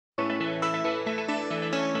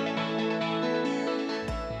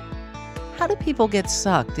how do people get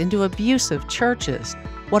sucked into abusive churches?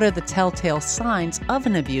 What are the telltale signs of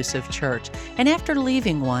an abusive church? And after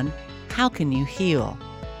leaving one, how can you heal?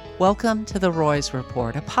 Welcome to The Roys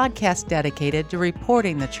Report, a podcast dedicated to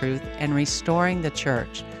reporting the truth and restoring the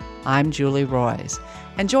church. I'm Julie Roys,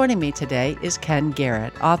 and joining me today is Ken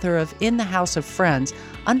Garrett, author of In the House of Friends,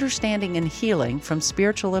 Understanding and Healing from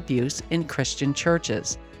Spiritual Abuse in Christian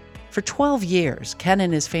Churches. For 12 years, Ken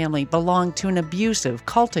and his family belonged to an abusive,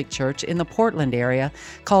 cultic church in the Portland area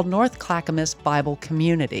called North Clackamas Bible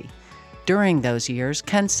Community. During those years,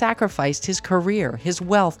 Ken sacrificed his career, his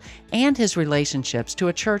wealth, and his relationships to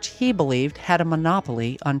a church he believed had a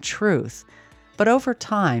monopoly on truth. But over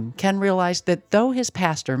time, Ken realized that though his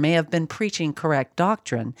pastor may have been preaching correct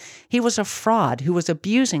doctrine, he was a fraud who was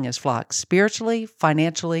abusing his flock spiritually,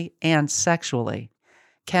 financially, and sexually.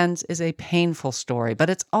 Ken's is a painful story, but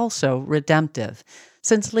it's also redemptive.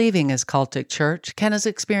 Since leaving his cultic church, Ken has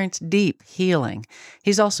experienced deep healing.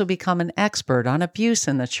 He's also become an expert on abuse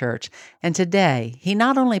in the church, and today, he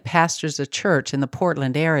not only pastors a church in the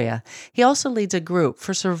Portland area, he also leads a group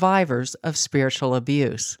for survivors of spiritual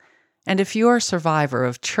abuse. And if you're a survivor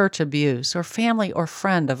of church abuse, or family or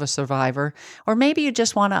friend of a survivor, or maybe you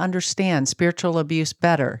just want to understand spiritual abuse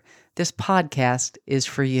better, this podcast is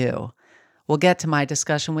for you. We'll get to my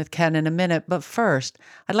discussion with Ken in a minute, but first,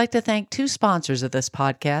 I'd like to thank two sponsors of this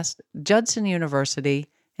podcast, Judson University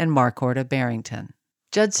and Marquardt Barrington.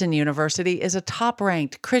 Judson University is a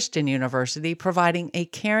top-ranked Christian university providing a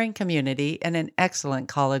caring community and an excellent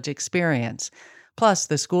college experience. Plus,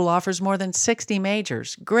 the school offers more than 60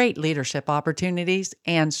 majors, great leadership opportunities,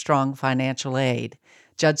 and strong financial aid.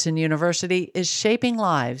 Judson University is shaping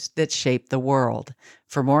lives that shape the world.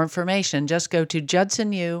 For more information, just go to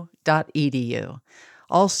judsonu.edu.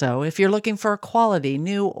 Also, if you're looking for a quality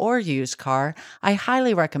new or used car, I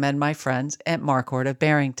highly recommend my friends at Marquardt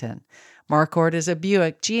Barrington. Marquardt is a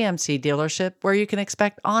Buick GMC dealership where you can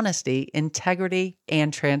expect honesty, integrity,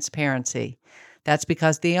 and transparency. That's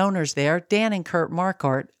because the owners there, Dan and Kurt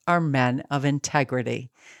Marquardt, are men of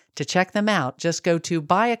integrity. To check them out, just go to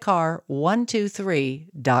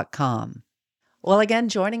buyacar123.com. Well, again,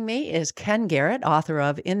 joining me is Ken Garrett, author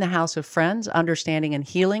of In the House of Friends, Understanding and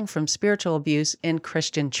Healing from Spiritual Abuse in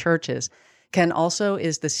Christian Churches. Ken also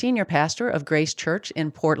is the senior pastor of Grace Church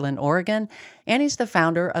in Portland, Oregon, and he's the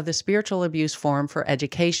founder of the Spiritual Abuse Forum for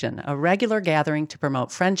Education, a regular gathering to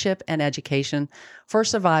promote friendship and education for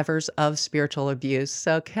survivors of spiritual abuse.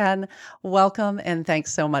 So, Ken, welcome, and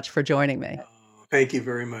thanks so much for joining me. Thank you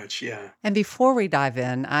very much. Yeah. And before we dive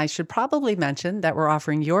in, I should probably mention that we're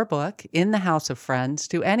offering your book, In the House of Friends,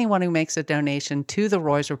 to anyone who makes a donation to the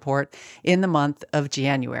Roys Report in the month of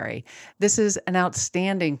January. This is an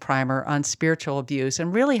outstanding primer on spiritual abuse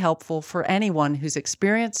and really helpful for anyone who's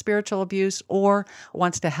experienced spiritual abuse or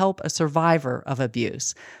wants to help a survivor of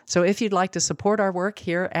abuse. So if you'd like to support our work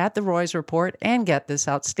here at the Roys Report and get this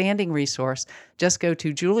outstanding resource, just go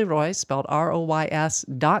to julieroys, spelled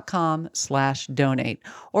ROYS.com/donate,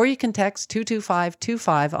 or you can text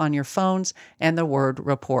 22525 on your phones and the word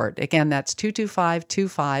report. Again, that's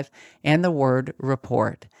 22525 and the word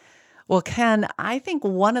report. Well, Ken, I think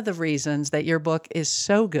one of the reasons that your book is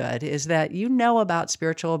so good is that you know about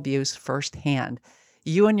spiritual abuse firsthand.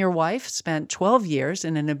 You and your wife spent 12 years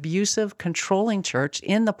in an abusive, controlling church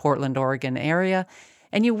in the Portland, Oregon area,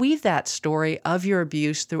 and you weave that story of your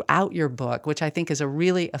abuse throughout your book, which I think is a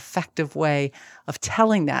really effective way of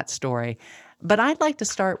telling that story. But I'd like to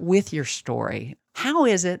start with your story. How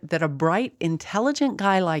is it that a bright, intelligent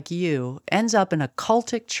guy like you ends up in a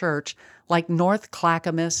cultic church like North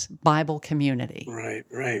Clackamas Bible Community? Right.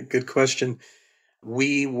 Good question.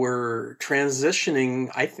 We were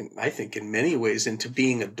transitioning, I think in many ways, into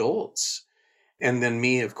being adults. And then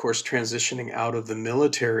me, of course, transitioning out of the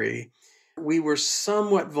military. We were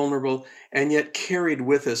somewhat vulnerable and yet carried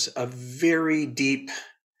with us a very deep,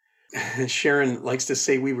 Sharon likes to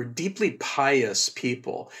say, we were deeply pious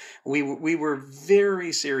people. We were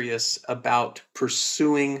very serious about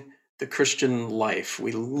pursuing the Christian life.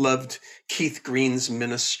 We loved Keith Green's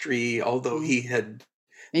ministry, although he had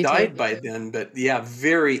died by then, but yeah,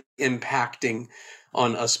 very impacting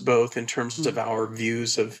on us both in terms of our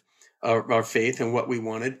views of our faith and what we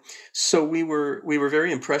wanted. So we were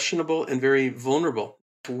very impressionable and very vulnerable.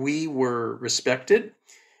 We were respected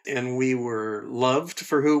and we were loved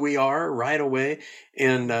for who we are right away.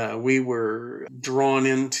 And we were drawn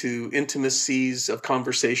into intimacies of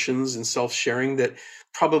conversations and self-sharing that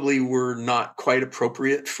probably were not quite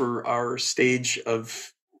appropriate for our stage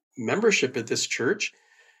of membership at this church.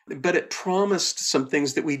 But it promised some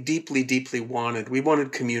things that we deeply, deeply wanted. We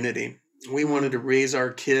wanted community. We wanted to raise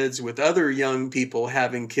our kids with other young people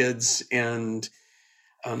having kids and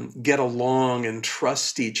get along and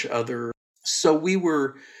trust each other. So we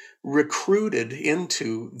were recruited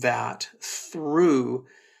into that through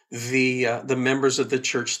the members of the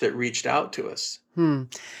church that reached out to us. Hmm.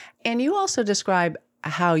 And you also describe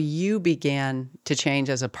how you began to change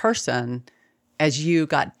as a person as you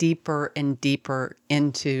got deeper and deeper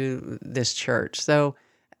into this church. So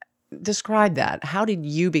describe that. How did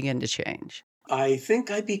you begin to change? I think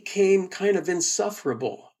I became kind of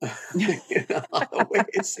insufferable in a lot of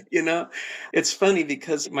ways. It's funny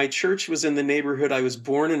because my church was in the neighborhood I was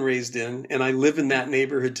born and raised in, and I live in that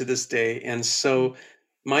neighborhood to this day. And so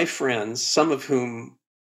my friends, some of whom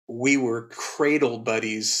we were cradle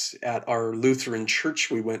buddies at our Lutheran church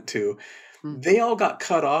we went to, Mm, they all got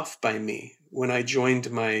cut off by me when I joined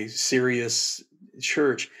my serious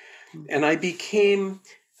church. mm, And I became,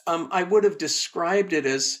 I would have described it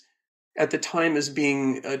as, at the time, as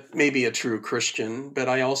being maybe a true Christian, but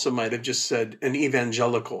I also might have just said an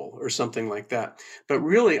evangelical or something like that. But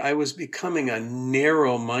really, I was becoming a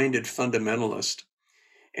narrow-minded fundamentalist.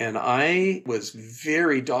 And I was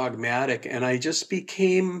very dogmatic, and I just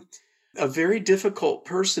became a very difficult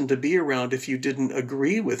person to be around if you didn't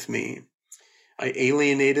agree with me. I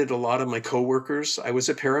alienated a lot of my coworkers. I was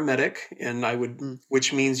a paramedic, and mm,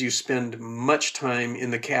 which means you spend much time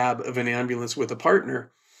in the cab of an ambulance with a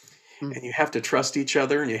partner, mm. and you have to trust each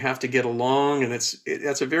other and you have to get along. And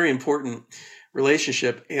that's a very important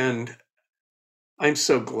relationship. And I'm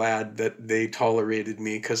so glad that they tolerated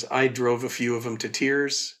me, because I drove a few of them to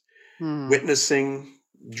tears, Mm, witnessing,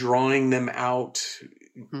 drawing them out,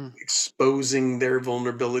 mm, exposing their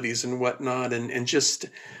vulnerabilities and whatnot. And just,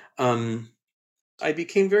 I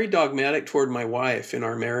became very dogmatic toward my wife in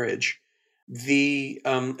our marriage. The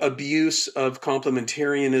abuse of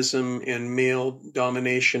complementarianism and male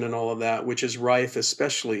domination and all of that, which is rife,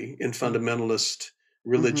 especially in mm, fundamentalist mhm.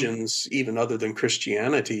 religions, even other than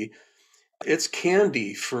Christianity, it's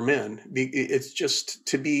candy for men. It's just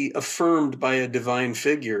to be affirmed by a divine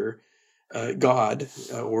figure, God,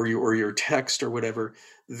 or your text or whatever,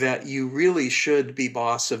 that you really should be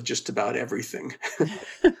boss of just about everything.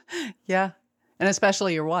 Yeah. And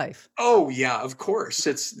especially your wife. Oh yeah, of course.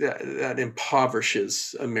 It's that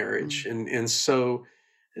impoverishes a marriage, Mm. and so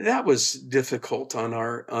that was difficult on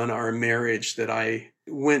our marriage, that I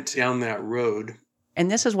went down that road. And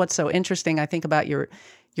this is what's so interesting, I think, about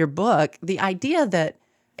your book, the idea that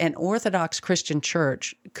an Orthodox Christian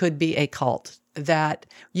church could be a cult, that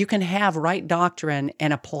you can have right doctrine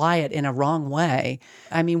and apply it in a wrong way.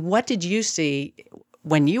 I mean, what did you see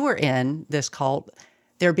when you were in this cult,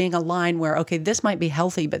 there being a line where, okay, this might be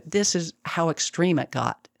healthy, but this is how extreme it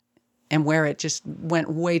got and where it just went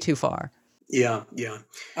way too far? Yeah, yeah.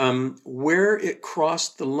 Where it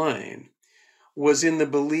crossed the line was in the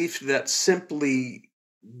belief that simply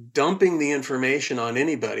dumping the information on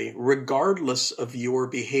anybody, regardless of your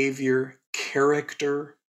behavior,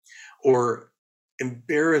 character, or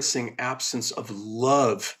embarrassing absence of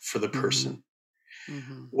love for the Hmm. person,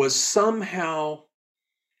 Hmm. was somehow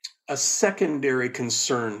a secondary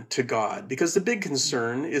concern to God, because the big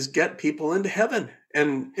concern is get people into heaven.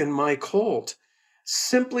 And in my cult,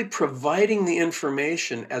 simply providing the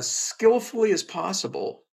information as skillfully as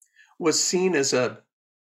possible was seen as a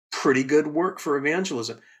pretty good work for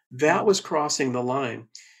evangelism. That was crossing the line,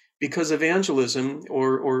 because evangelism,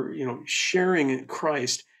 or sharing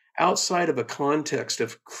Christ outside of a context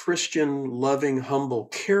of Christian loving humble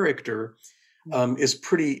character, is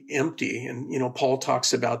pretty empty. And Paul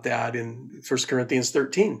talks about that in 1 Corinthians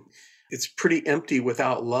 13. It's pretty empty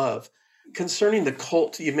without love. Concerning the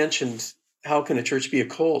cult, you mentioned, how can a church be a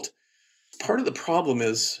cult? Part of the problem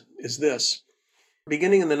is this: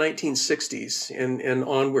 beginning in the 1960s and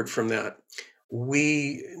onward from that,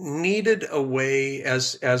 we needed a way,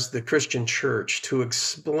 as the Christian church, to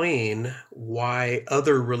explain why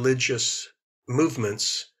other religious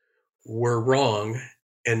movements were wrong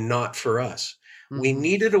and not for us. We Hmm.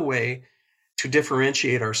 needed a way to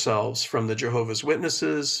differentiate ourselves from the Jehovah's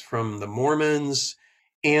Witnesses, from the Mormons,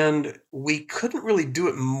 and we couldn't really do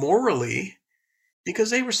it morally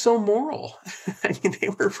because they were so moral. I mean, they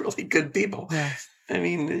were really good people. Yeah. I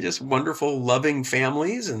mean, just wonderful, loving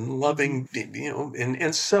families and Hmm. loving,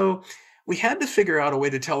 and so we had to figure out a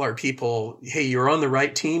way to tell our people, hey, you're on the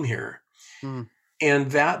right team here. Mm.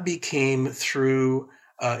 And that became through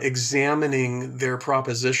examining their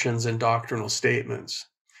propositions and doctrinal statements.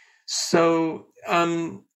 So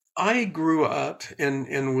I grew up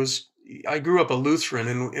I grew up a Lutheran,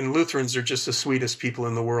 and Lutherans are just the sweetest people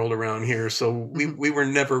in the world around here. So we Mhm. we were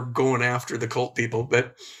never going after the cult people,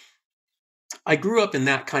 but I grew up in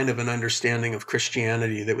that kind of an understanding of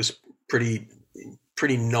Christianity that was pretty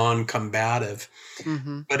non-combative.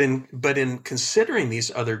 Mm-hmm. But in considering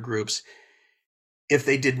these other groups, if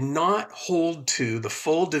they did not hold to the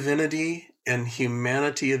full divinity and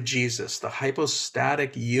humanity of Jesus, the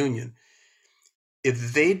hypostatic union,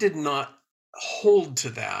 if they did not hold to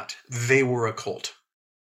that, they were a cult.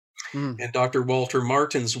 Mm. And Dr. Walter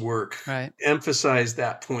Martin's work Right. emphasized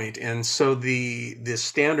that point. And so the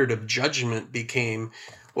standard of judgment became,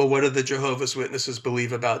 well, what do the Jehovah's Witnesses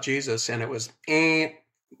believe about Jesus? And it was,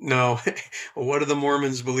 no. Well, what do the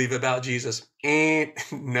Mormons believe about Jesus?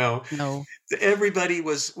 No. No. Everybody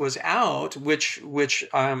was out, which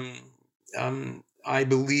I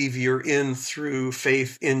believe you're in through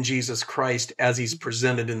faith in Jesus Christ as he's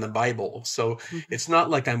presented in the Bible. So Mm-hmm. it's not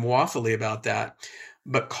like I'm waffly about that,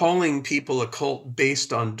 but calling people a cult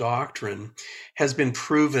based on doctrine has been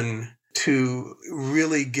proven to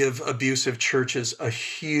really give abusive churches a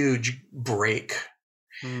huge break.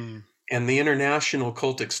 Mm. And the International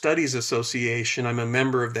Cultic Studies Association, I'm a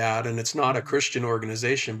member of that, and it's not a Christian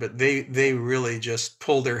organization, but they really just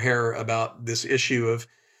pull their hair about this issue of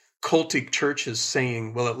cultic churches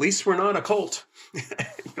saying, well, at least we're not a cult.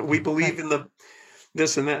 We believe Right. in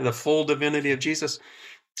this and that, the full divinity of Jesus.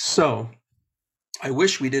 So I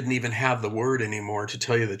wish we didn't even have the word anymore, to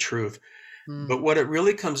tell you the truth. Mm. But what it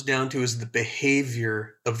really comes down to is the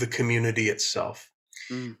behavior of the community itself.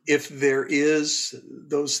 Mm. If there is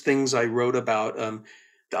those things I wrote about, the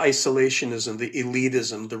isolationism, the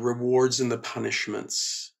elitism, the rewards and the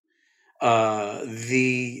punishments,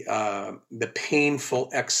 the painful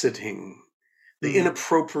exiting, the Mm.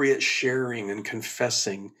 inappropriate sharing and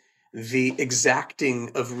confessing, the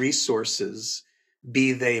exacting of resources,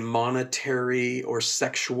 be they monetary or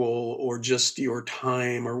sexual or just your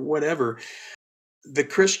time or whatever. The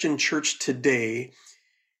Christian church today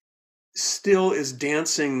still is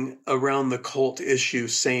dancing around the cult issue,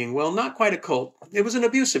 saying, well, not quite a cult. It was an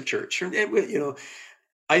abusive church.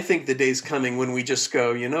 I think the day's coming when we just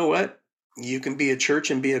go, you know what? You can be a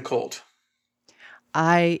church and be a cult.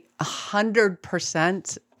 I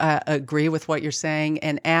 100% agree with what you're saying.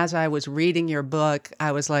 And as I was reading your book,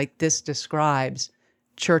 I was like, this describes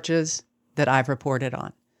churches that I've reported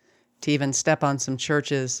on. To even step on some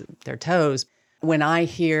churches, their toes. When I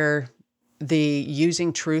hear the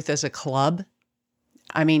using truth as a club,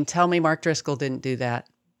 I mean, tell me Mark Driscoll didn't do that.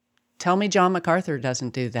 Tell me John MacArthur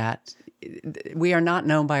doesn't do that. We are not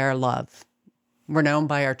known by our love. We're known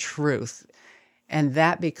by our truth. And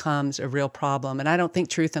that becomes a real problem. And I don't think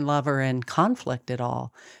truth and love are in conflict at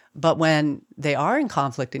all. But when they are in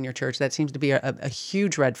conflict in your church, that seems to be a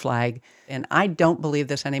huge red flag. And I don't believe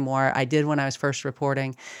this anymore. I did when I was first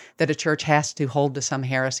reporting that a church has to hold to some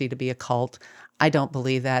heresy to be a cult. I don't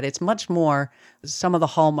believe that. It's much more some of the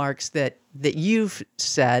hallmarks that you've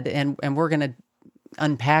said, and we're going to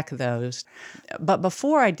unpack those. But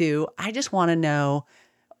before I do, I just want to know,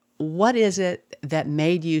 what is it that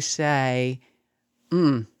made you say,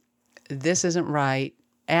 this isn't right,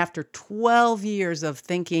 after 12 years of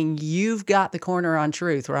thinking you've got the corner on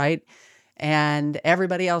truth, right? And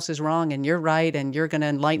everybody else is wrong and you're right and you're going to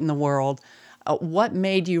enlighten the world. What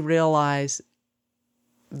made you realize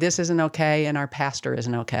this isn't okay and our pastor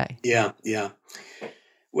isn't okay? Yeah.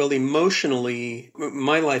 Well, emotionally,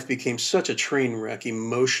 my life became such a train wreck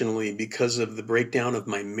emotionally because of the breakdown of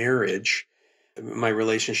my marriage. My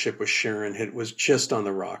relationship with Sharon was just on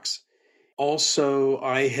the rocks. Also,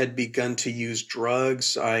 I had begun to use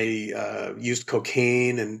drugs. I used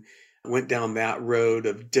cocaine and went down that road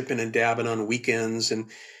of dipping and dabbing on weekends. And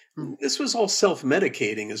this was all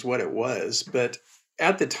self-medicating is what it was. But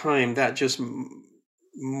at the time, that just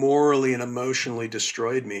morally and emotionally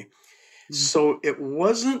destroyed me. So it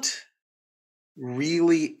wasn't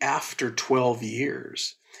really after 12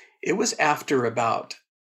 years. It was after about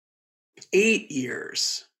 8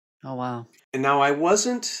 years. Oh, wow. And now I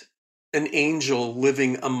wasn't an angel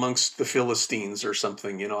living amongst the Philistines or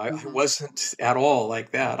something. I wasn't at all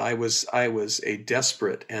like that. I was a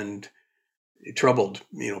desperate and troubled,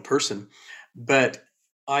 person. But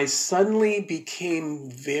I suddenly became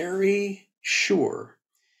very sure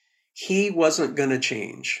he wasn't going to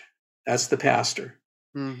change. That's the pastor.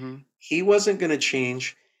 Mm-hmm. He wasn't going to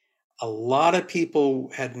change. A lot of people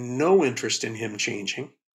had no interest in him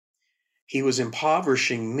changing. He was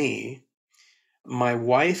impoverishing me. My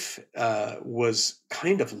wife was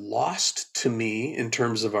kind of lost to me in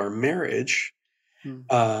terms of our marriage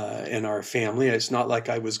and our family. It's not like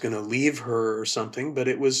I was going to leave her or something, but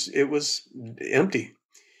it was empty.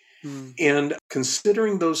 And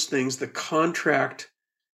considering those things, the contract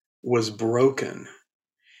was broken.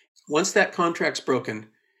 Once that contract's broken,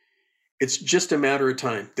 It's just a matter of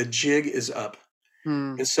time. The jig is up.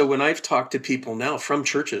 Hmm. And so when I've talked to people now from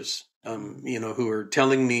churches, who are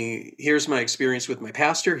telling me, here's my experience with my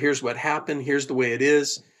pastor, here's what happened, here's the way it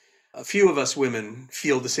is. A few of us women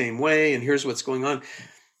feel the same way, and here's what's going on.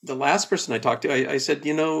 The last person I talked to, I said,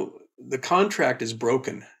 the contract is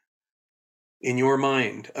broken in your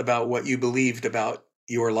mind about what you believed about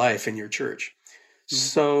your life and your church. Hmm.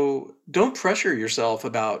 So don't pressure yourself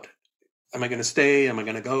about, am I going to stay? Am I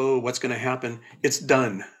going to go? What's going to happen? It's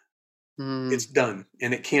done. Hmm. It's done,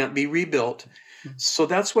 and it can't be rebuilt. Hmm. So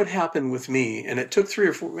that's what happened with me. And it took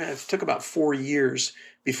it took about 4 years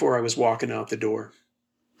before I was walking out the door.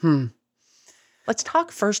 Hmm. Let's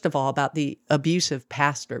talk first of all about the abusive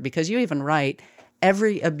pastor, because you even write,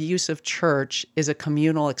 every abusive church is a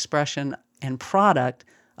communal expression and product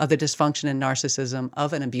of the dysfunction and narcissism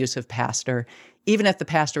of an abusive pastor, even if the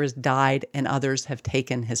pastor has died and others have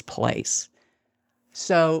taken his place.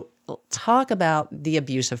 So talk about the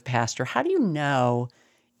abusive pastor. How do you know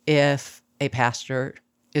if a pastor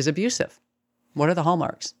is abusive? What are the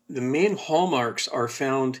hallmarks? The main hallmarks are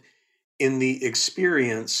found in the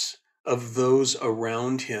experience of those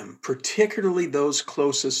around him, particularly those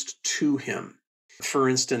closest to him. For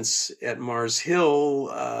instance, at Mars Hill,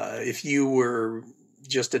 if you were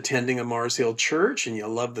just attending a Mars Hill church and you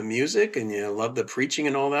love the music and you love the preaching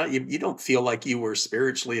and all that, you don't feel like you were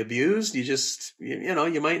spiritually abused. You just,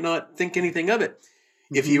 you might not think anything of it.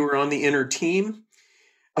 If you Mm-hmm. were on the inner team,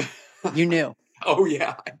 You knew. oh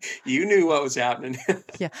yeah, you knew what was happening.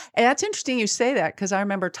 Yeah. And that's interesting you say that, because I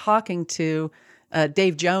remember talking to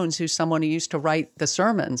Dave Jones, who's someone who used to write the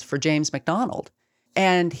sermons for James MacDonald.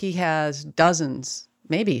 And he has dozens,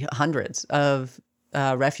 maybe hundreds of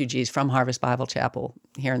refugees from Harvest Bible Chapel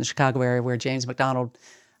here in the Chicago area where James MacDonald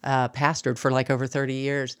pastored for like over 30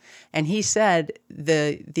 years. And he said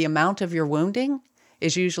the amount of your wounding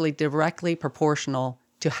is usually directly proportional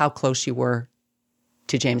to how close you were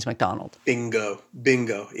to James MacDonald. Bingo,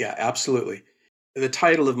 bingo. Yeah, absolutely. The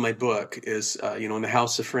title of my book is, In the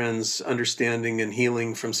House of Friends, Understanding and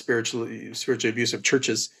Healing from Spiritually Abusive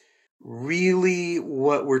Churches. Really,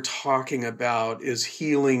 what we're talking about is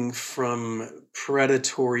healing from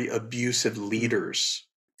predatory, abusive leaders.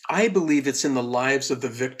 I believe it's in the lives of the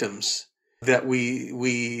victims that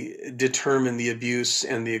we determine the abuse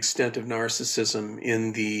and the extent of narcissism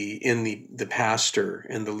in the pastor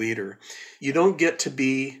and the leader. You don't get to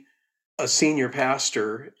be a senior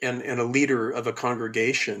pastor and a leader of a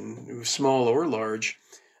congregation, small or large,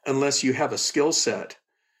 unless you have a skill set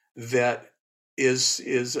that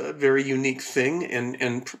is a very unique thing, and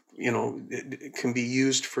it can be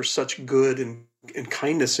used for such good and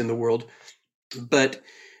kindness in the world. But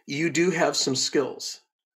you do have some skills.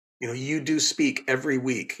 You do speak every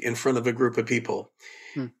week in front of a group of people.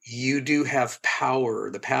 Hmm. You do have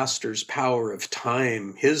power, the pastor's power of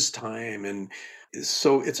time, his time. And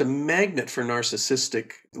so it's a magnet for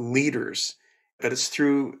narcissistic leaders. But it's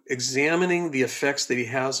through examining the effects that he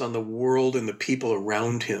has on the world and the people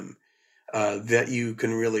around him that you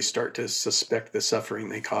can really start to suspect the suffering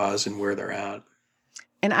they cause and where they're at.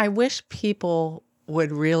 And I wish people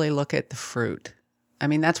would really look at the fruit. I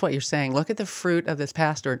mean, that's what you're saying. Look at the fruit of this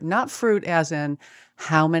pastor, not fruit as in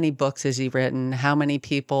how many books has he written, how many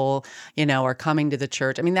people, are coming to the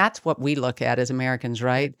church. I mean, that's what we look at as Americans,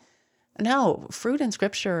 right? No, fruit in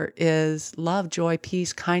scripture is love, joy,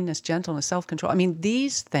 peace, kindness, gentleness, self-control. I mean,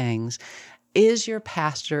 these things, is your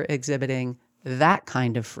pastor exhibiting that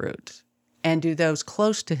kind of fruit? And do those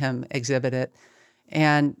close to him exhibit it?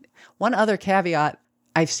 And one other caveat,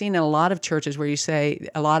 I've seen in a lot of churches where you say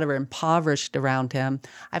a lot are impoverished around him.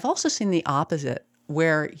 I've also seen the opposite,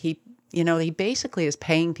 where he basically is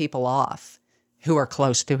paying people off who are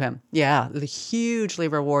close to him. Yeah, hugely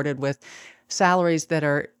rewarded with salaries that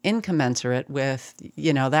are incommensurate with,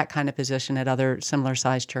 that kind of position at other similar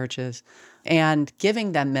sized churches, and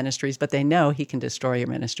giving them ministries, but they know he can destroy your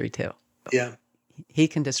ministry too. Yeah. He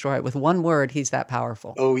can destroy it with one word. He's that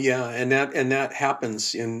powerful. Oh yeah, and that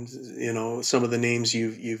happens in some of the names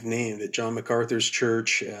you've named at John MacArthur's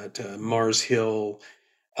church, at Mars Hill.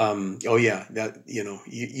 Oh yeah, that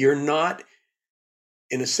you're not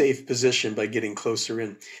in a safe position by getting closer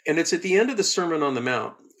in. And it's at the end of the Sermon on the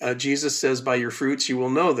Mount. Jesus says, "By your fruits you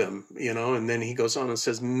will know them." And then he goes on and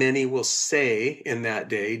says, "Many will say in that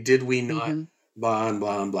day, did we not Mm-hmm. blah and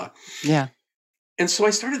blah and blah." Yeah. And so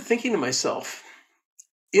I started thinking to myself,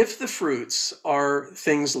 if the fruits are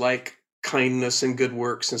things like kindness and good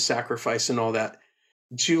works and sacrifice and all that,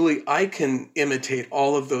 Julie, I can imitate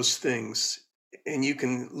all of those things, and you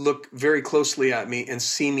can look very closely at me and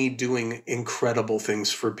see me doing incredible things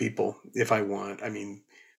for people if I want. I mean,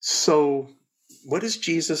 so what does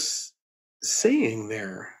Jesus saying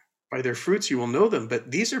there? By their fruits you will know them.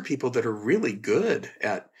 But these are people that are really good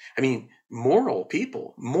at, moral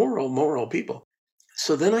people, moral people.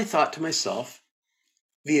 So then I thought to myself,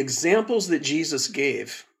 the examples that Jesus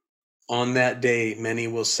gave on that day, many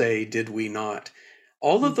will say, did we not?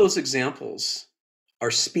 All of those examples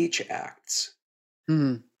are speech acts.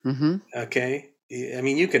 Mm-hmm. Okay.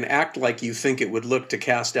 You can act like you think it would look to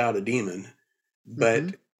cast out a demon,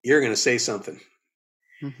 but you're going to say something.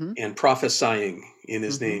 And prophesying in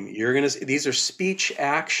his name. These are speech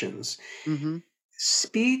actions.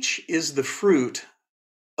 Speech is the fruit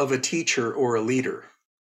of a teacher or a leader.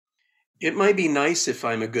 It might be nice if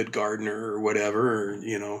I'm a good gardener or whatever,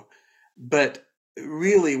 but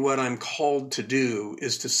really what I'm called to do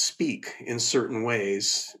is to speak in certain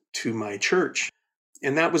ways to my church.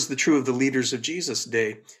 And that was the true of the leaders of Jesus'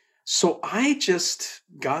 day. So I just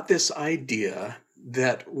got this idea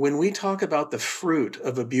that when we talk about the fruit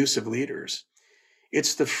of abusive leaders,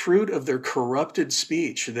 it's the fruit of their corrupted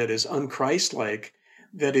speech that is unchristlike,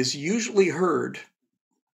 that is usually heard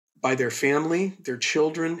by their family, their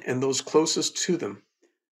children, and those closest to them.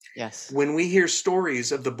 Yes. When we hear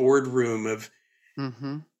stories of the boardroom of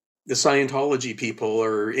the Scientology people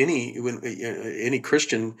or any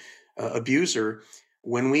Christian abuser,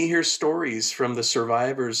 when we hear stories from the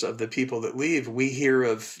survivors of the people that leave, we hear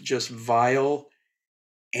of just vile,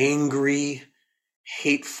 angry,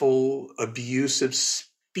 hateful, abusive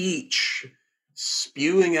speech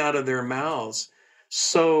spewing out of their mouths.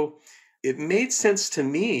 So it made sense to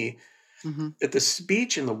me that the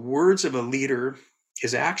speech and the words of a leader,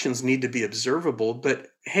 his actions need to be observable. But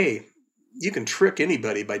hey, you can trick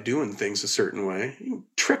anybody by doing things a certain way. You can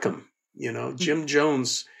trick them. Jim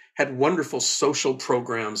Jones had wonderful social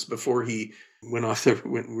programs before he went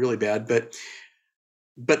really bad.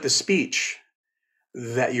 But the speech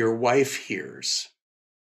that your wife hears,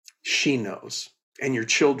 she knows, and your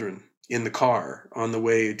children in the car on the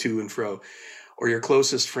way to and fro, or your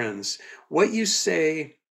closest friends, what you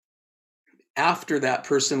say after that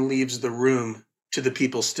person leaves the room to the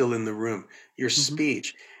people still in the room, your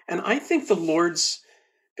speech. And I think the Lord's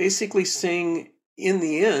basically saying in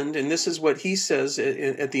the end, and this is what he says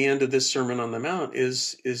at the end of this Sermon on the Mount,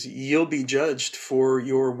 is you'll be judged for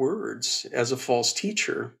your words as a false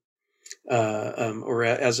teacher, or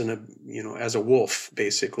as a wolf,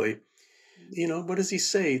 basically. What does he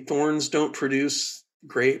say? Thorns don't produce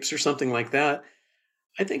grapes or something like that.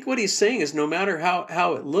 I think what he's saying is no matter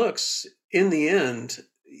how it looks, in the end,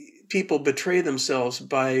 people betray themselves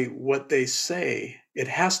by what they say. It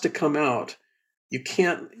has to come out. You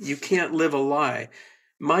can't live a lie.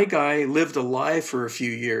 My guy lived a lie for a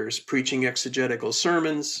few years, preaching exegetical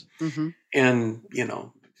sermons and,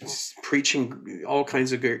 preaching all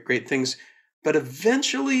kinds of great things. But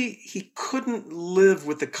eventually he couldn't live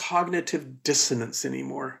with the cognitive dissonance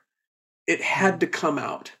anymore. It had to come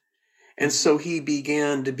out. And so he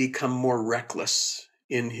began to become more reckless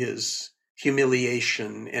in his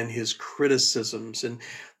humiliation and his criticisms and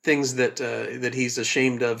things that he's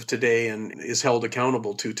ashamed of today and is held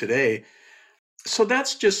accountable to today. So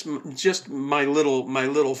that's just my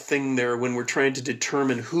little thing there when we're trying to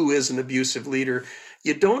determine who is an abusive leader.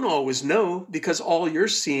 You don't always know, because all you're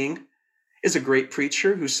seeing is a great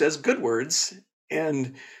preacher who says good words,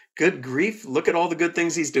 and good grief, look at all the good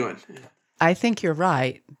things he's doing. I think you're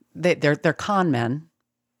right. They're con men.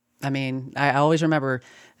 I always remember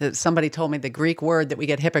that somebody told me the Greek word that we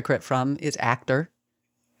get hypocrite from is actor.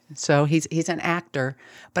 So he's an actor.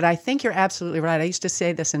 But I think you're absolutely right. I used to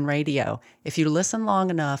say this in radio. If you listen long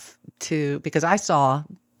enough because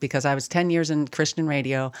I was 10 years in Christian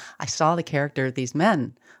radio, I saw the character of these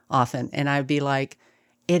men often. And I'd be like,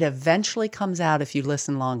 it eventually comes out if you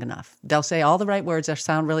listen long enough. They'll say all the right words. They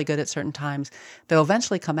sound really good at certain times. They'll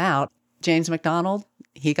eventually come out. James McDonald,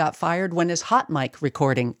 he got fired when his hot mic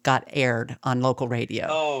recording got aired on local radio.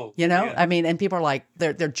 Oh, yeah. And people are like,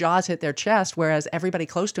 their jaws hit their chest, whereas everybody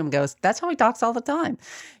close to him goes, that's how he talks all the time.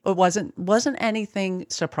 It wasn't anything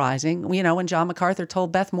surprising. When John MacArthur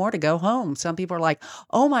told Beth Moore to go home, some people are like,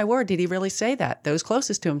 oh my word, did he really say that? Those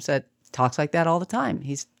closest to him said, talks like that all the time.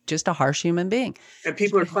 He's just a harsh human being. And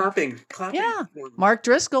people are clapping. Yeah. Mark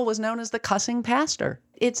Driscoll was known as the cussing pastor.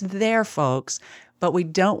 It's there, folks. But we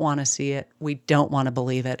don't want to see it. We don't want to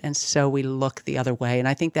believe it. And so we look the other way. And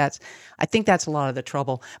I think that's a lot of the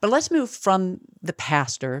trouble. But let's move from the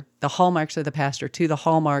pastor, the hallmarks of the pastor, to the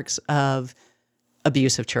hallmarks of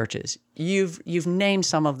abusive churches. You've named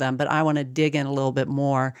some of them, but I want to dig in a little bit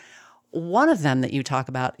more. One of them that you talk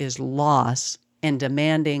about is loss and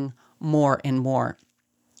demanding more and more.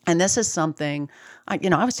 And this is something, I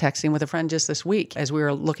was texting with a friend just this week as we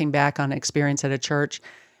were looking back on an experience at a church.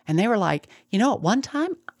 And they were like, at one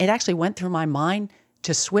time, it actually went through my mind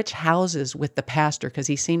to switch houses with the pastor because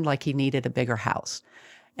he seemed like he needed a bigger house.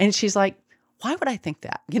 And she's like, why would I think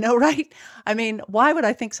that? Right? I mean, why would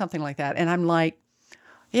I think something like that? And I'm like,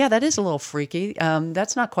 yeah, that is a little freaky.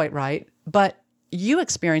 That's not quite right. But you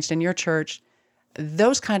experienced in your church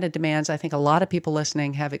those kind of demands. I think a lot of people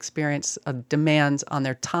listening have experienced demands on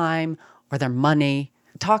their time or their money.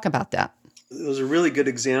 Talk about that. Those are really good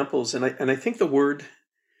examples. And I think the word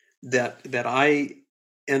that I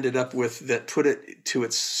ended up with that put it to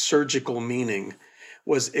its surgical meaning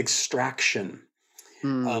was extraction.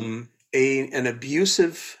 An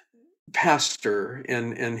abusive pastor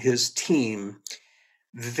and his team,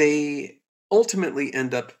 they ultimately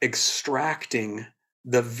end up extracting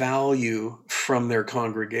the value from their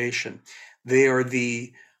congregation. They are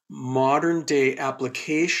the modern day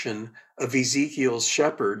application of Ezekiel's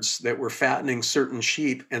shepherds that were fattening certain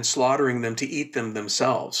sheep and slaughtering them to eat them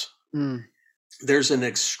themselves. There's an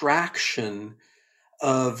extraction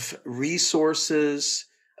of resources,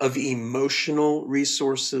 of emotional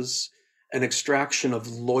resources, an extraction of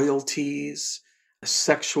loyalties,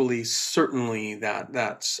 sexually, certainly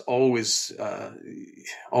that's always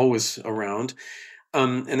around.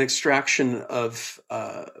 An extraction of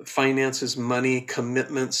finances, money,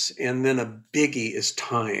 commitments, and then a biggie is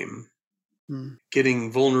time.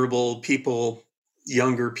 Getting vulnerable people,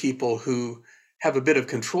 younger people who have a bit of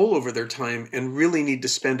control over their time and really need to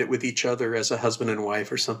spend it with each other as a husband and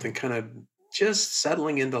wife or something, kind of just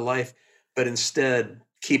settling into life, but instead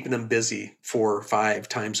keeping them busy 4 or 5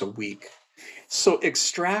 times a week. So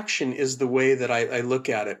extraction is the way that I look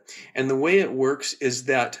at it. And the way it works is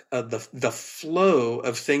that the flow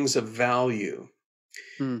of things of value,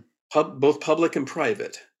 both public and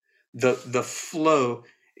private, the flow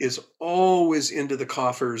is always into the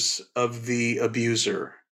coffers of the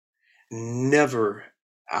abuser, never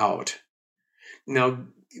out. Now,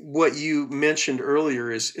 what you mentioned earlier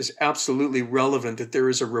is absolutely relevant, that there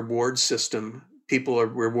is a reward system. People are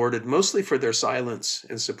rewarded mostly for their silence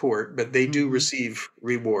and support, but they do receive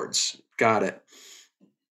rewards. Got it.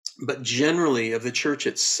 But generally, of the church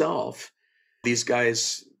itself, these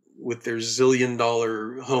guys with their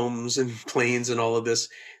zillion-dollar homes and planes and all of this,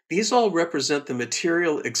 these all represent the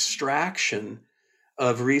material extraction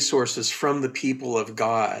of resources from the people of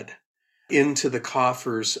God into the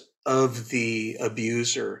coffers of the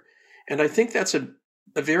abuser. And I think that's a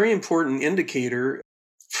very important indicator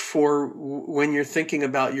for when you're thinking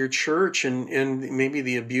about your church and maybe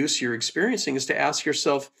the abuse you're experiencing, is to ask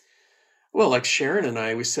yourself, well, like Sharon and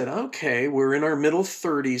I, we said, okay, we're in our middle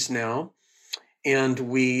 30s now, and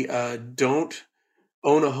we don't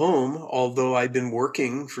own a home, although I've been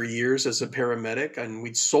working for years as a paramedic, and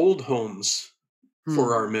we'd sold homes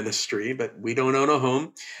for our ministry, but we don't own a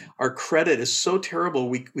home. Our credit is so terrible,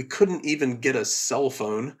 we couldn't even get a cell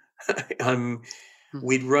phone.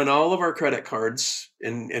 We'd run all of our credit cards,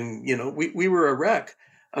 and we were a wreck,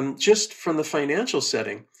 just from the financial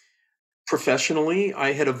setting. Professionally,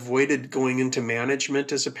 I had avoided going into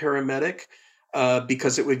management as a paramedic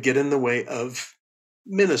because it would get in the way of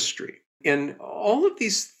ministry. And all of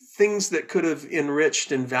these things that could have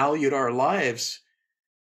enriched and valued our lives,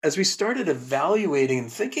 as we started evaluating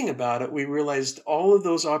and thinking about it, we realized all of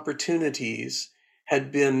those opportunities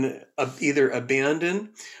had been either abandoned,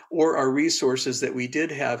 or our resources that we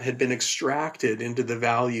did have had been extracted into the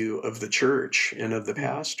value of the church and of the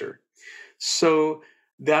pastor. So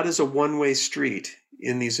that is a one-way street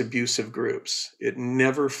in these abusive groups. It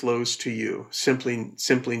never flows to you.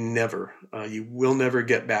 Simply never. You will never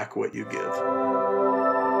get back what you give.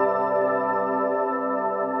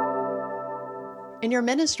 In your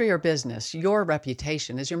ministry or business, your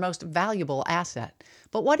reputation is your most valuable asset.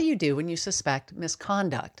 But what do you do when you suspect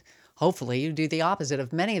misconduct? Hopefully, you do the opposite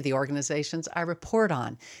of many of the organizations I report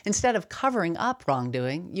on. Instead of covering up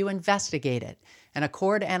wrongdoing, you investigate it. And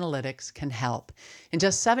Accord Analytics can help. In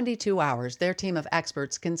just 72 hours, their team of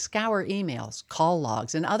experts can scour emails, call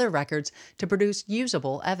logs, and other records to produce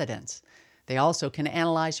usable evidence. They also can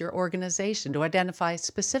analyze your organization to identify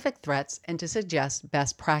specific threats and to suggest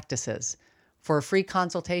best practices. For a free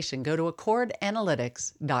consultation, go to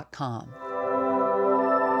accordanalytics.com.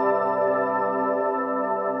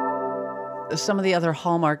 Some of the other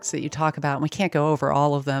hallmarks that you talk about, and we can't go over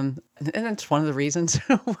all of them, and it's one of the reasons,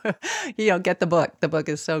 get the book. The book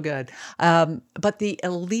is so good. But the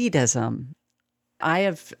elitism,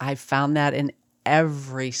 I've found that in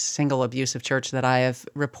every single abusive church that I have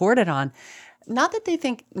reported on. Not that they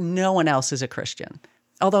think no one else is a Christian,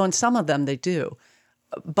 although in some of them they do.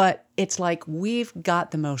 But it's like we've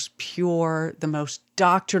got the most pure, the most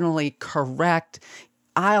doctrinally correct.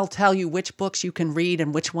 I'll tell you which books you can read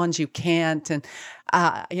and which ones you can't. And,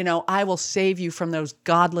 I will save you from those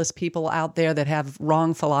godless people out there that have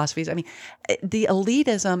wrong philosophies. I mean, the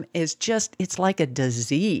elitism is it's like a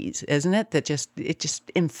disease, isn't it? It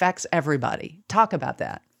just infects everybody. Talk about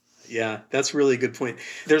that. Yeah, that's really a good point.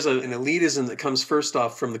 There's an elitism that comes first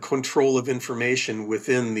off from the control of information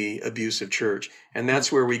within the abusive church. And that's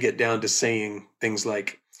where we get down to saying things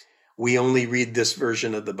like, we only read this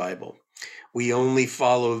version of the Bible. We only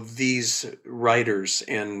follow these writers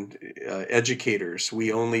and educators.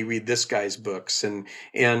 We only read this guy's books. And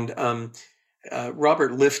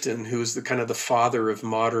Robert Lifton, who's the kind of the father of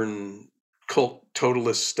modern cult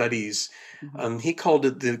totalist studies, he called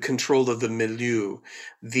it the control of the milieu,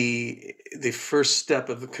 the first step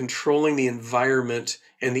of controlling the environment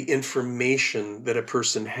and the information that a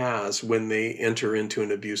person has when they enter into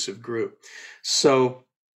an abusive group. So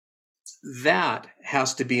that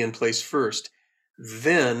has to be in place first.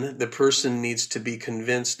 Then the person needs to be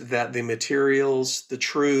convinced that the materials, the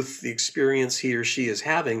truth, the experience he or she is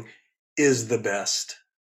having is the best.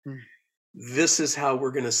 This is how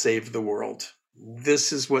we're going to save the world.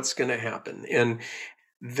 This is what's going to happen. And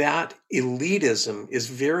that elitism is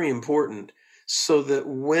very important, so that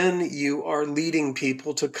when you are leading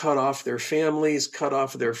people to cut off their families, cut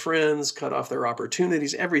off their friends, cut off their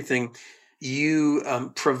opportunities, everything, you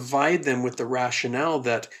provide them with the rationale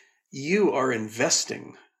that you are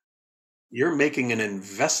investing. You're making an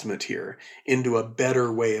investment here into a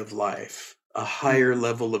better way of life, a higher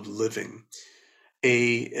level of living,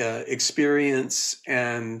 a experience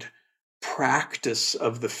and practice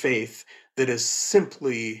of the faith that is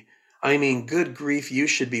simply, I mean, good grief, you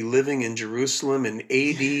should be living in Jerusalem in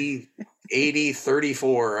AD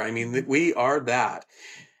 34. I mean, we are that.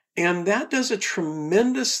 And that does a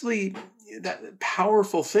tremendously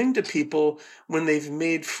powerful thing to people when they've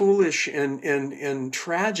made foolish and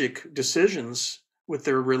tragic decisions with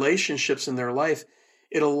their relationships in their life.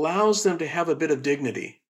 It allows them to have a bit of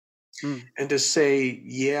dignity and to say,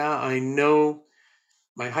 yeah, I know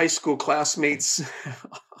my high school classmates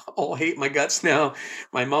all hate my guts now.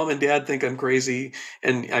 My mom and dad think I'm crazy.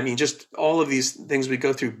 And I mean, just all of these things we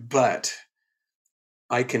go through, but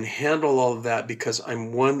I can handle all of that because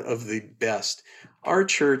I'm one of the best. Our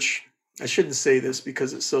church, I shouldn't say this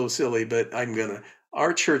because it's so silly, but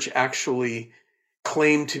our church actually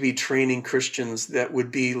claimed to be training Christians that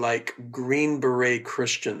would be like Green Beret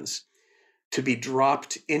Christians, to be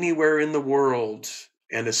dropped anywhere in the world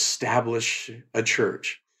and establish a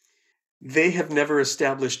church. They have never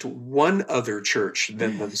established one other church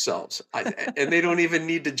than themselves. And they don't even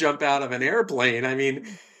need to jump out of an airplane. I mean,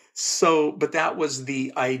 but that was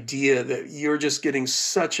the idea, that you're just getting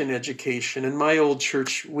such an education. In my old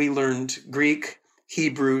church, we learned Greek,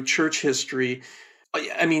 Hebrew, church history.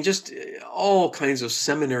 I mean, just all kinds of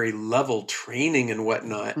seminary level training and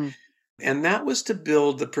whatnot. And that was to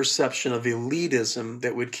build the perception of elitism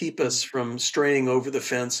that would keep us from straying over the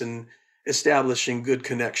fence and establishing good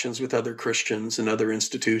connections with other Christians and other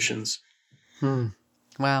institutions.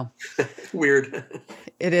 Wow. Weird.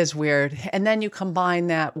 It is weird. And then you combine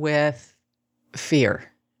that with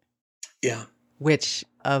fear. Yeah. Which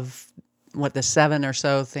of what the 7 or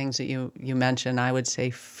so things that you mentioned, I would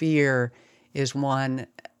say fear is one.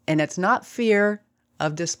 And it's not fear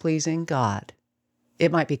of displeasing God.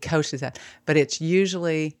 It might be couched as that, but it's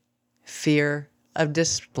usually fear of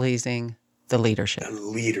displeasing the leadership. The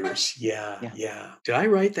leaders, yeah. Did I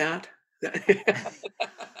write that?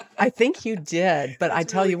 I think you did, but I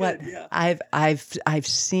tell really you what, good, yeah. I've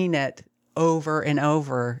seen it over and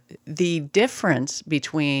over. The difference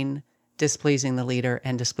between displeasing the leader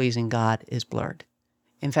and displeasing God is blurred.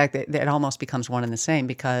 In fact, it almost becomes one and the same,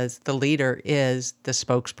 because the leader is the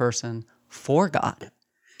spokesperson for God.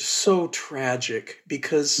 So tragic,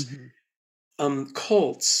 because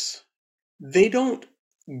cults, they don't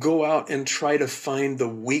go out and try to find the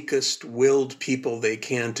weakest willed people they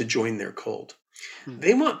can to join their cult.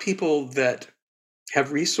 They want people that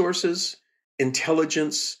have resources,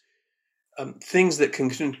 intelligence, things that can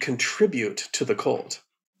contribute to the cult.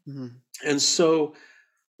 And so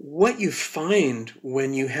what you find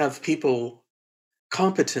when you have people,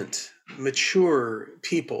 competent, mature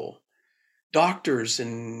people, doctors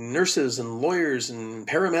and nurses and lawyers and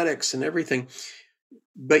paramedics and everything,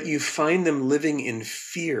 but you find them living in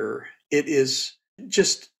fear, it is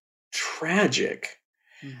just tragic.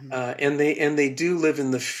 And they do live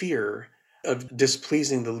in the fear of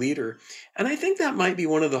displeasing the leader. And I think that might be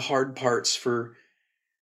one of the hard parts for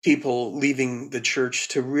people leaving the church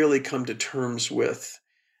to really come to terms with,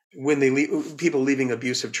 when they leave, people leaving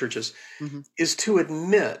abusive churches, is to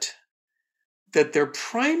admit that their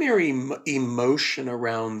primary emotion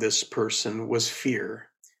around this person was fear,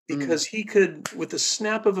 because he could, with the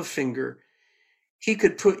snap of a finger, he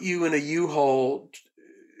could put you in a U-Haul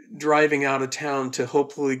driving out of town to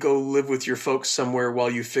hopefully go live with your folks somewhere while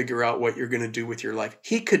you figure out what you're going to do with your life.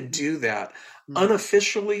 He could do that.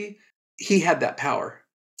 Unofficially, he had that power,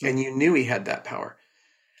 and you knew he had that power.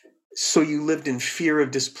 So you lived in fear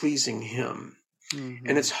of displeasing him.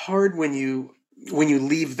 And it's hard when you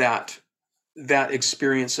leave that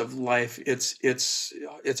experience of life. It's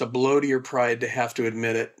a blow to your pride to have to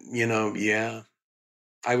admit it. Yeah,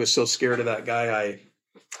 I was so scared of that guy.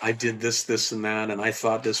 I did this, and that, and I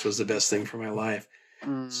thought this was the best thing for my life.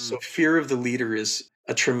 So fear of the leader is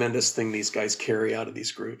a tremendous thing these guys carry out of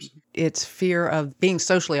these groups. It's fear of being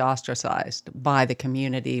socially ostracized by the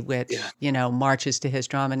community, which, marches to his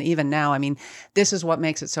drum. And even now, I mean, this is what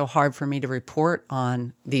makes it so hard for me to report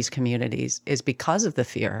on these communities, is because of the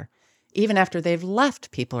fear. Even after they've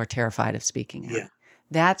left, people are terrified of speaking out. Yeah.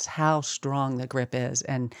 That's how strong the grip is.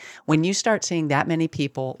 And when you start seeing that many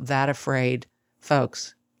people that afraid,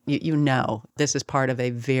 folks, you know this is part of a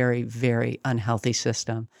very, very unhealthy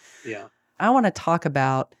system. Yeah. I want to talk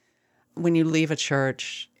about when you leave a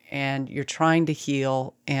church and you're trying to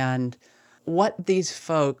heal, and what these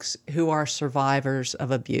folks who are survivors of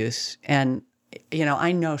abuse, and,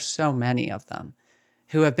 I know so many of them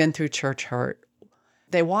who have been through church hurt.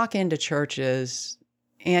 They walk into churches,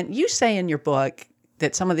 and you say in your book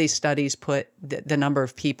that some of these studies put the number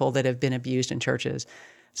of people that have been abused in churches,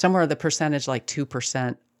 somewhere the percentage like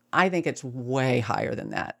 2%. I think it's way higher than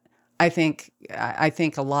that. I think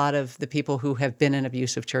a lot of the people who have been in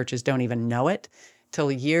abusive churches don't even know it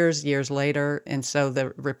till years later. And so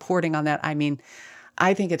the reporting on that, I mean,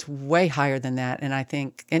 I think it's way higher than that. And I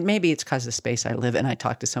think, and maybe it's because of the space I live in, I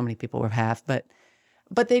talk to so many people who have, but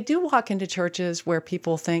they do walk into churches where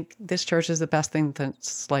people think this church is the best thing to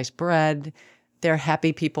sliced bread. They're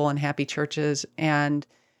happy people in happy churches, and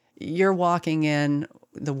you're walking in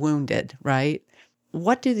the wounded, right?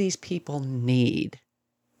 What do these people need?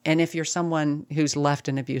 And if you're someone who's left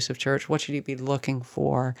an abusive church, what should you be looking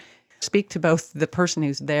for? Speak to both the person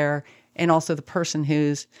who's there and also the person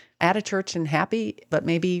who's at a church and happy, but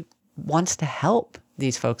maybe wants to help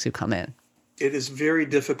these folks who come in. It is very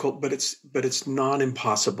difficult, but it's not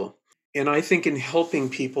impossible. And I think in helping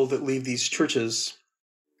people that leave these churches,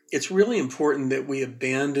 it's really important that we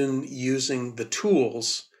abandon using the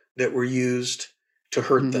tools that were used to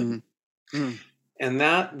hurt them. And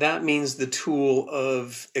that means the tool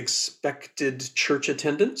of expected church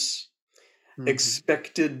attendance,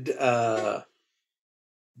 expected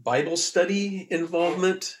Bible study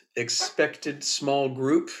involvement, expected small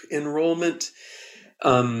group enrollment,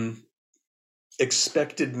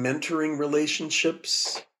 expected mentoring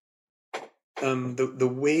relationships,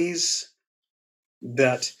 the ways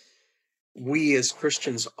that we as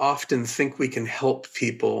Christians often think we can help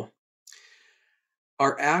people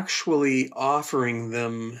are actually offering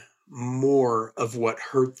them more of what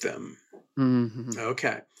hurt them.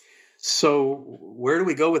 Okay. So where do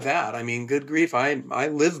we go with that? I mean, good grief, I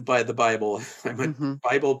live by the Bible. I'm a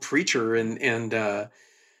Bible preacher, and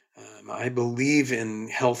I believe in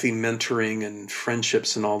healthy mentoring and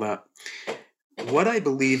friendships and all that. What I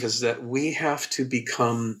believe is that we have to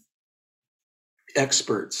become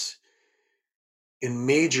experts in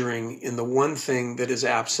majoring in the one thing that is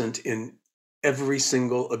absent in every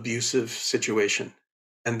single abusive situation,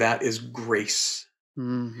 and that is grace.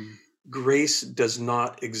 Grace does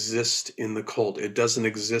not exist in the cult. It doesn't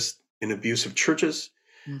exist in abusive churches.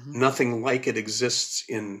 Nothing like it exists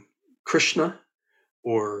in Krishna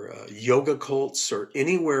or yoga cults or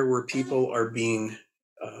anywhere where people are being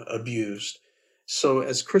abused. So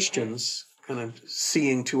as Christians, kind of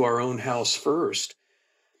seeing to our own house first,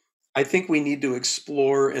 I think we need to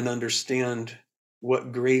explore and understand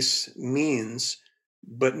what grace means,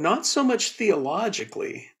 but not so much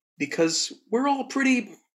theologically, because we're all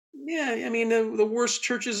pretty, the worst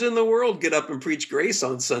churches in the world get up and preach grace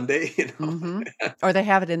on Sunday, Or they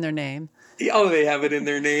have it in their name. Oh, they have it in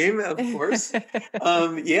their name, of course.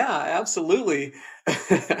 Absolutely.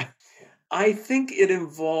 I think it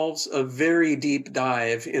involves a very deep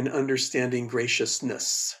dive in understanding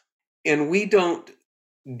graciousness. And we don't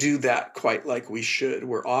do that quite like we should.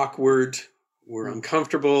 We're awkward. We're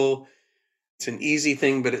uncomfortable. It's an easy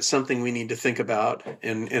thing, but it's something we need to think about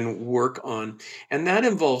and work on. And that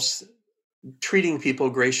involves treating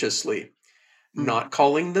people graciously, not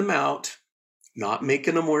calling them out, not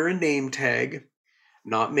making them wear a name tag,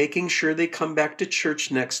 not making sure they come back to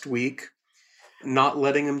church next week, not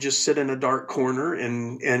letting them just sit in a dark corner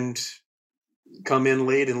and come in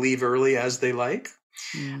late and leave early as they like.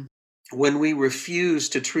 when we refuse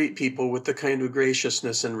to treat people with the kind of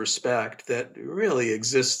graciousness and respect that really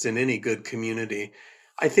exists in any good community,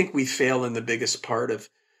 I think we fail in the biggest part of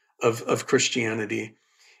Christianity.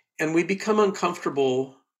 And we become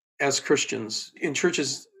uncomfortable as Christians. In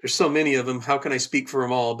churches, there's so many of them. How can I speak for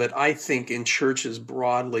them all? But I think in churches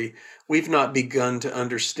broadly, we've not begun to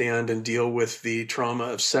understand and deal with the trauma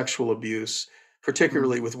of sexual abuse,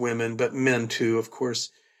 particularly with women, but men too, of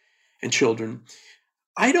course, and children.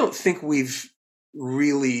 I don't think we've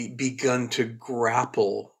really begun to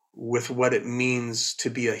grapple with what it means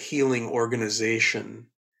to be a healing organization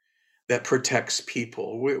that protects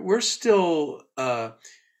people. We're still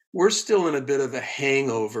in a bit of a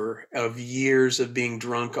hangover of years of being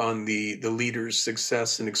drunk on the leader's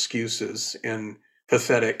success and excuses and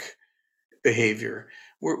pathetic behavior.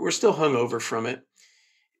 We're still hungover from it.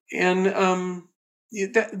 And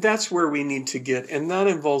that's where we need to get. And that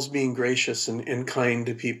involves being gracious and kind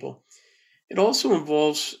to people. It also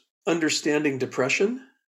involves understanding depression,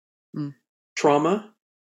 trauma.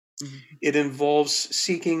 Mm-hmm. It involves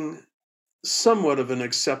seeking somewhat of an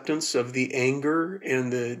acceptance of the anger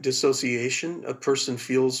and the dissociation a person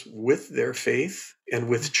feels with their faith and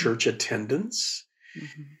with church attendance,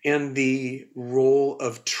 and the role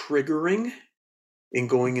of triggering in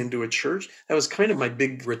going into a church. That was kind of my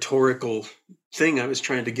big rhetorical thing I was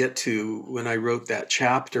trying to get to when I wrote that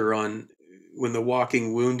chapter on when the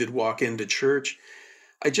walking wounded walk into church.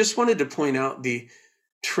 I just wanted to point out the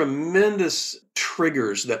tremendous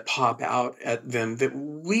triggers that pop out at them that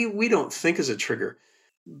we don't think is a trigger,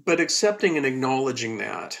 but accepting and acknowledging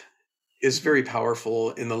that is very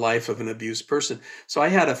powerful in the life of an abused person. So I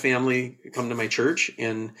had a family come to my church,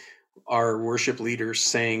 and our worship leader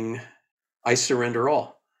sang, "I surrender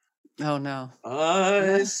all." Oh no!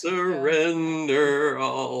 I surrender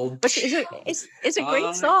all. But it's a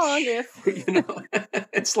great song if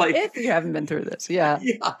it's like if you haven't been through this, yeah.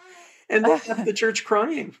 And they left the church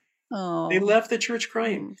crying. Oh. They left the church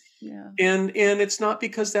crying. Yeah. And it's not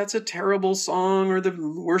because that's a terrible song or the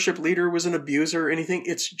worship leader was an abuser or anything.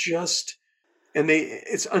 It's just,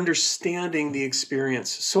 it's understanding the experience.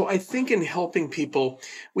 So I think in helping people,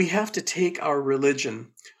 we have to take our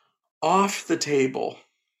religion off the table,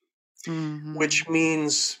 which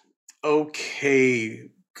means, okay,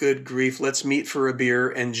 good grief, let's meet for a beer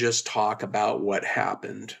and just talk about what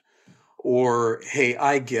happened. Or, hey,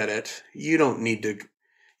 I get it. You don't need to,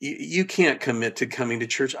 you can't commit to coming to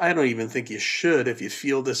church. I don't even think you should if you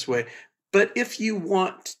feel this way. But if you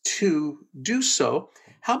want to do so,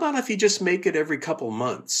 how about if you just make it every couple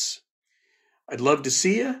months? I'd love to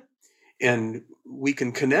see you, and we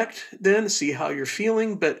can connect then, see how you're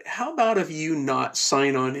feeling. But how about if you not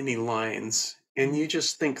sign on any lines and you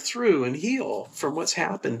just think through and heal from what's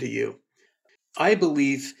happened to you? I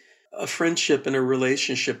believe a friendship and a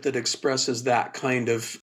relationship that expresses that kind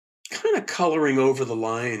of coloring over the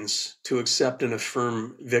lines to accept and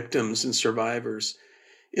affirm victims and survivors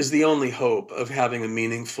is the only hope of having a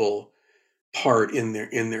meaningful part in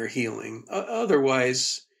their healing.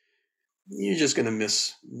 Otherwise, you're just going to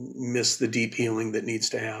miss the deep healing that needs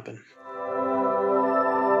to happen.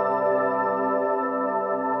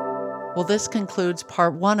 Well, this concludes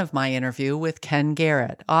part 1 of my interview with Ken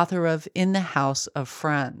Garrett, author of In the House of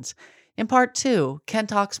Friends. In part 2, Ken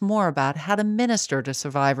talks more about how to minister to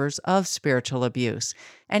survivors of spiritual abuse,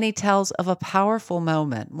 and he tells of a powerful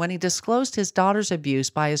moment when he disclosed his daughter's abuse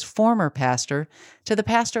by his former pastor to the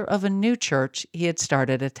pastor of a new church he had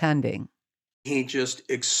started attending. He just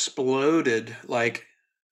exploded, like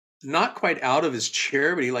not quite out of his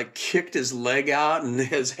chair, but he kicked his leg out and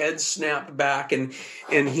his head snapped back, and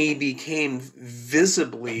he became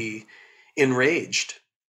visibly enraged.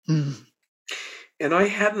 And I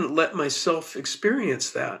hadn't let myself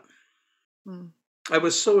experience that. I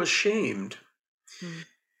was so ashamed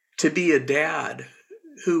to be a dad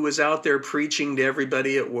who was out there preaching to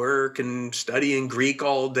everybody at work and studying Greek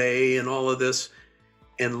all day and all of this.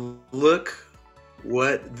 And look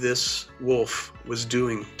what this wolf was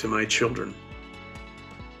doing to my children.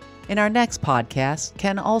 In our next podcast,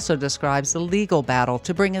 Ken also describes the legal battle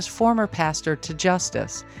to bring his former pastor to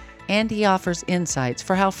justice, and he offers insights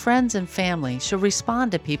for how friends and family should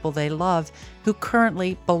respond to people they love who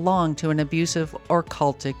currently belong to an abusive or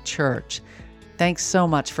cultic church. Thanks so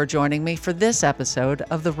much for joining me for this episode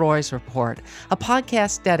of The Roys Report, a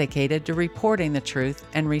podcast dedicated to reporting the truth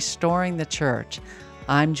and restoring the church.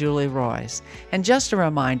 I'm Julie Roys, and just a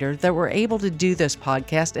reminder that we're able to do this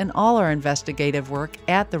podcast and all our investigative work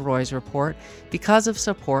at The Roys Report because of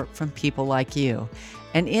support from people like you.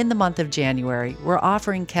 And in the month of January, we're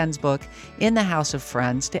offering Ken's book, In the House of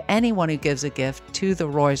Friends, to anyone who gives a gift to The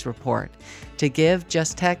Roys Report. To give,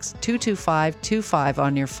 just text 22525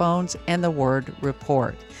 on your phones and the word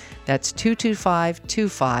report. That's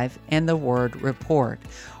 22525 and the word report.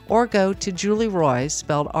 Or go to julieroys,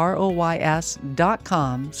 spelled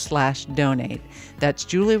ROYS.com/donate. That's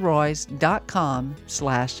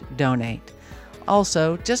julieroys.com/donate.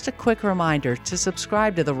 Also, just a quick reminder to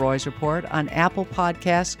subscribe to The Roys Report on Apple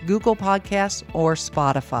Podcasts, Google Podcasts, or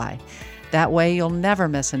Spotify. That way you'll never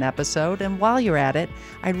miss an episode, and while you're at it,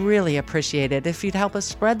 I'd really appreciate it if you'd help us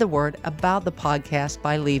spread the word about the podcast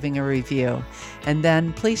by leaving a review. And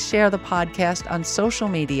then please share the podcast on social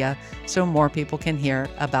media so more people can hear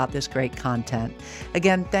about this great content.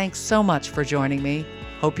 Again, thanks so much for joining me.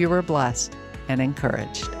 Hope you were blessed and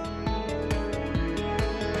encouraged.